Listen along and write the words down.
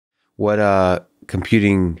what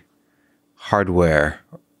computing hardware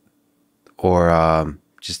or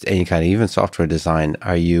just any kind of even software design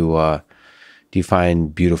are you do you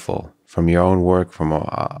find beautiful from your own work, from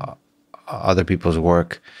other people's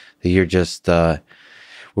work, that you're just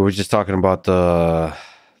we were just talking about the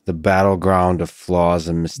battleground of flaws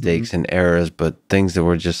and mistakes and errors, but things that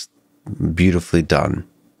were just beautifully done.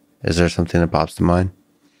 Is there something that pops to mind?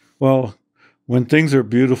 Well, when things are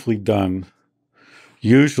beautifully done,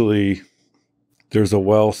 usually there's a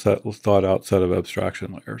thought out set of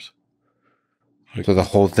abstraction layers. So the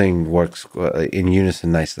whole thing works in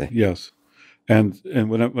unison nicely. Yes. And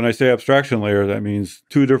when I say abstraction layer, that means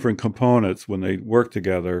two different components, when they work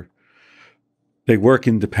together, they work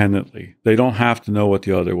independently. They don't have to know what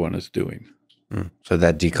the other one is doing. So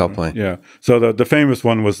that decoupling. Yeah. So the famous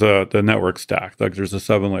one was the network stack. Like there's a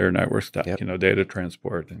 7-layer network stack, Yep. Data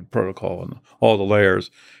transport and protocol and all the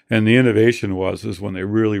layers. And the innovation is when they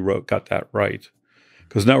really got that right.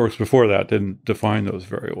 Because networks before that didn't define those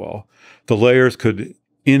very well. The layers could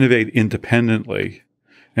innovate independently,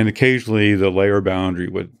 and occasionally the layer boundary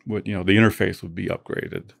would the interface would be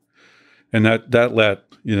upgraded. And that let,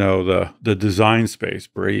 the design space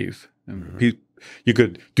breathe. And you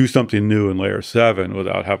could do something new in layer 7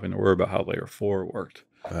 without having to worry about how layer 4 worked.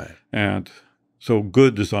 Right. And so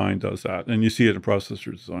good design does that. And you see it in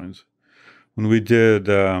processor designs. When we did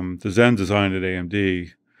the Zen design at AMD,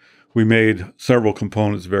 we made several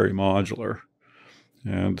components very modular.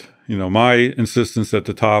 And, my insistence at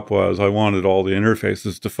the top was I wanted all the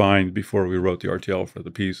interfaces defined before we wrote the RTL for the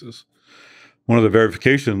pieces. One of the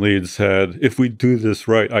verification leads said, if we do this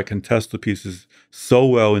right, I can test the pieces so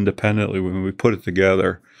well independently when we put it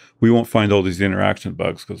together, we won't find all these interaction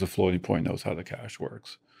bugs because the floating point knows how the cache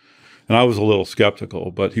works. And I was a little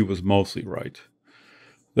skeptical, but he was mostly right.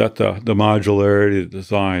 That the modularity of the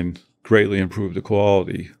design greatly improved the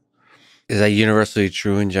quality. Is that universally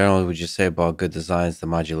true in general? Would you say about good designs, the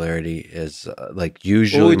modularity is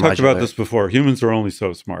usually? Well, we talked about this before. Humans are only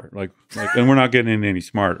so smart, and we're not getting any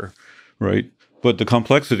smarter, right? But the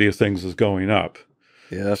complexity of things is going up.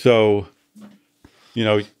 Yeah. So,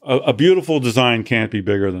 a beautiful design can't be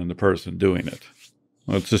bigger than the person doing it.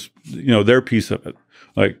 It's just, their piece of it.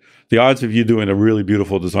 Like the odds of you doing a really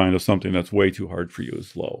beautiful design of something that's way too hard for you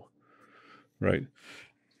is low, right?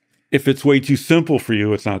 If it's way too simple for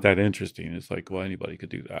you, it's not that interesting. It's like, well, anybody could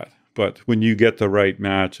do that. But when you get the right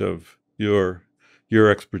match of your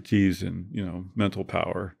expertise and, mental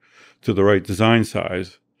power to the right design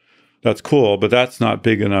size, that's cool, but that's not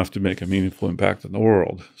big enough to make a meaningful impact in the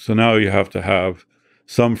world. So now you have to have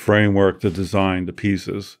some framework to design the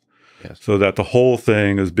pieces so that the whole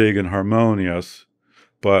thing is big and harmonious,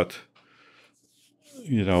 but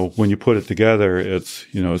when you put it together, it's,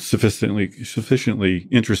 sufficiently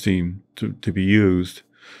interesting to be used.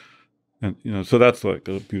 And, so that's like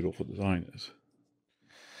a beautiful design is.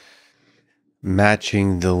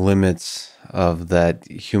 Matching the limits of that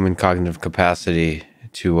human cognitive capacity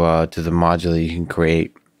to the module you can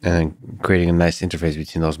create, and creating a nice interface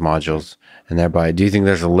between those modules. And thereby, do you think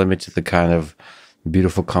there's a limit to the kind of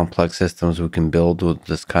beautiful, complex systems we can build with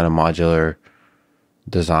this kind of modular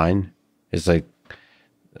design? It's like,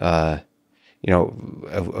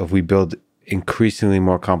 if we build increasingly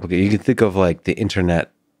more complicated, you can think of like the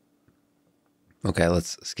internet. Okay,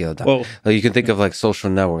 let's scale it down. Well, you can think of like social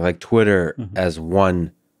network, like Twitter as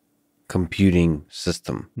one computing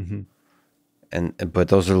system. But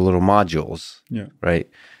those are little modules, right?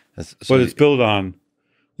 But it's built on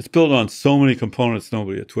so many components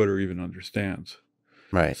nobody at Twitter even understands.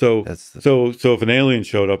 Right. So if an alien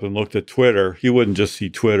showed up and looked at Twitter, he wouldn't just see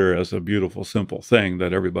Twitter as a beautiful, simple thing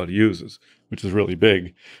that everybody uses, which is really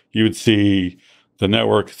big. You would see the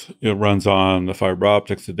network it runs on, the fiber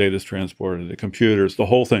optics, the data's transported, the computers. The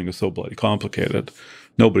whole thing is so bloody complicated.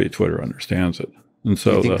 Nobody at Twitter understands it. And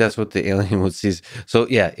so you think that's what the alien would see? So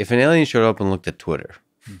yeah, if an alien showed up and looked at Twitter,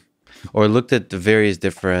 or looked at the various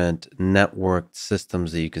different networked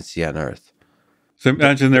systems that you can see on Earth. So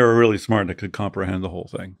imagine they were really smart and they could comprehend the whole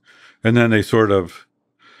thing. And then they sort of,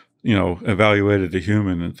 evaluated the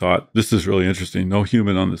human and thought, this is really interesting. No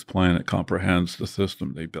human on this planet comprehends the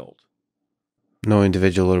system they built. No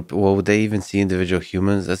individual, well, would they even see individual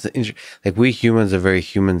humans? That's like we humans are very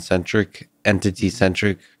human-centric,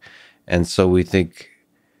 entity-centric. And so we think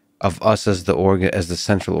of us as the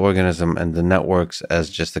central organism and the networks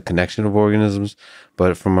as just a connection of organisms.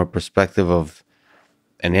 But from a perspective of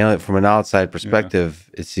an alien, from an outside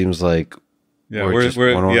perspective, it seems like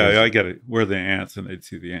I get it. We're the ants, and they'd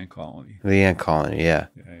see the ant colony. The ant colony, yeah.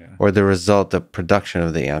 Or the result, the production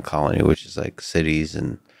of the ant colony, which is like cities,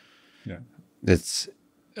 and it's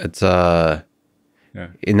Yeah.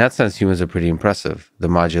 In that sense, humans are pretty impressive. The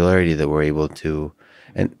modularity that we're able to,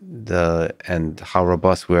 and how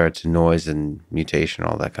robust we are to noise and mutation,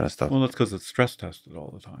 all that kind of stuff. Well, that's because it's stress tested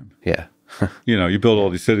all the time. Yeah. You know, you build all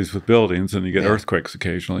these cities with buildings, and you get Yeah. earthquakes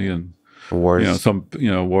occasionally, and Wars,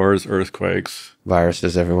 wars, earthquakes,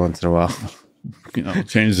 viruses every once in a while.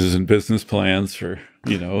 Changes in business plans for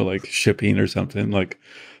like shipping or something. Like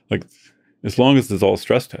as long as it's all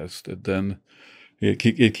stress tested, then it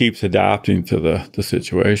keeps adapting to the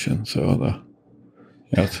situation. So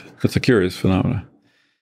it's a curious phenomenon.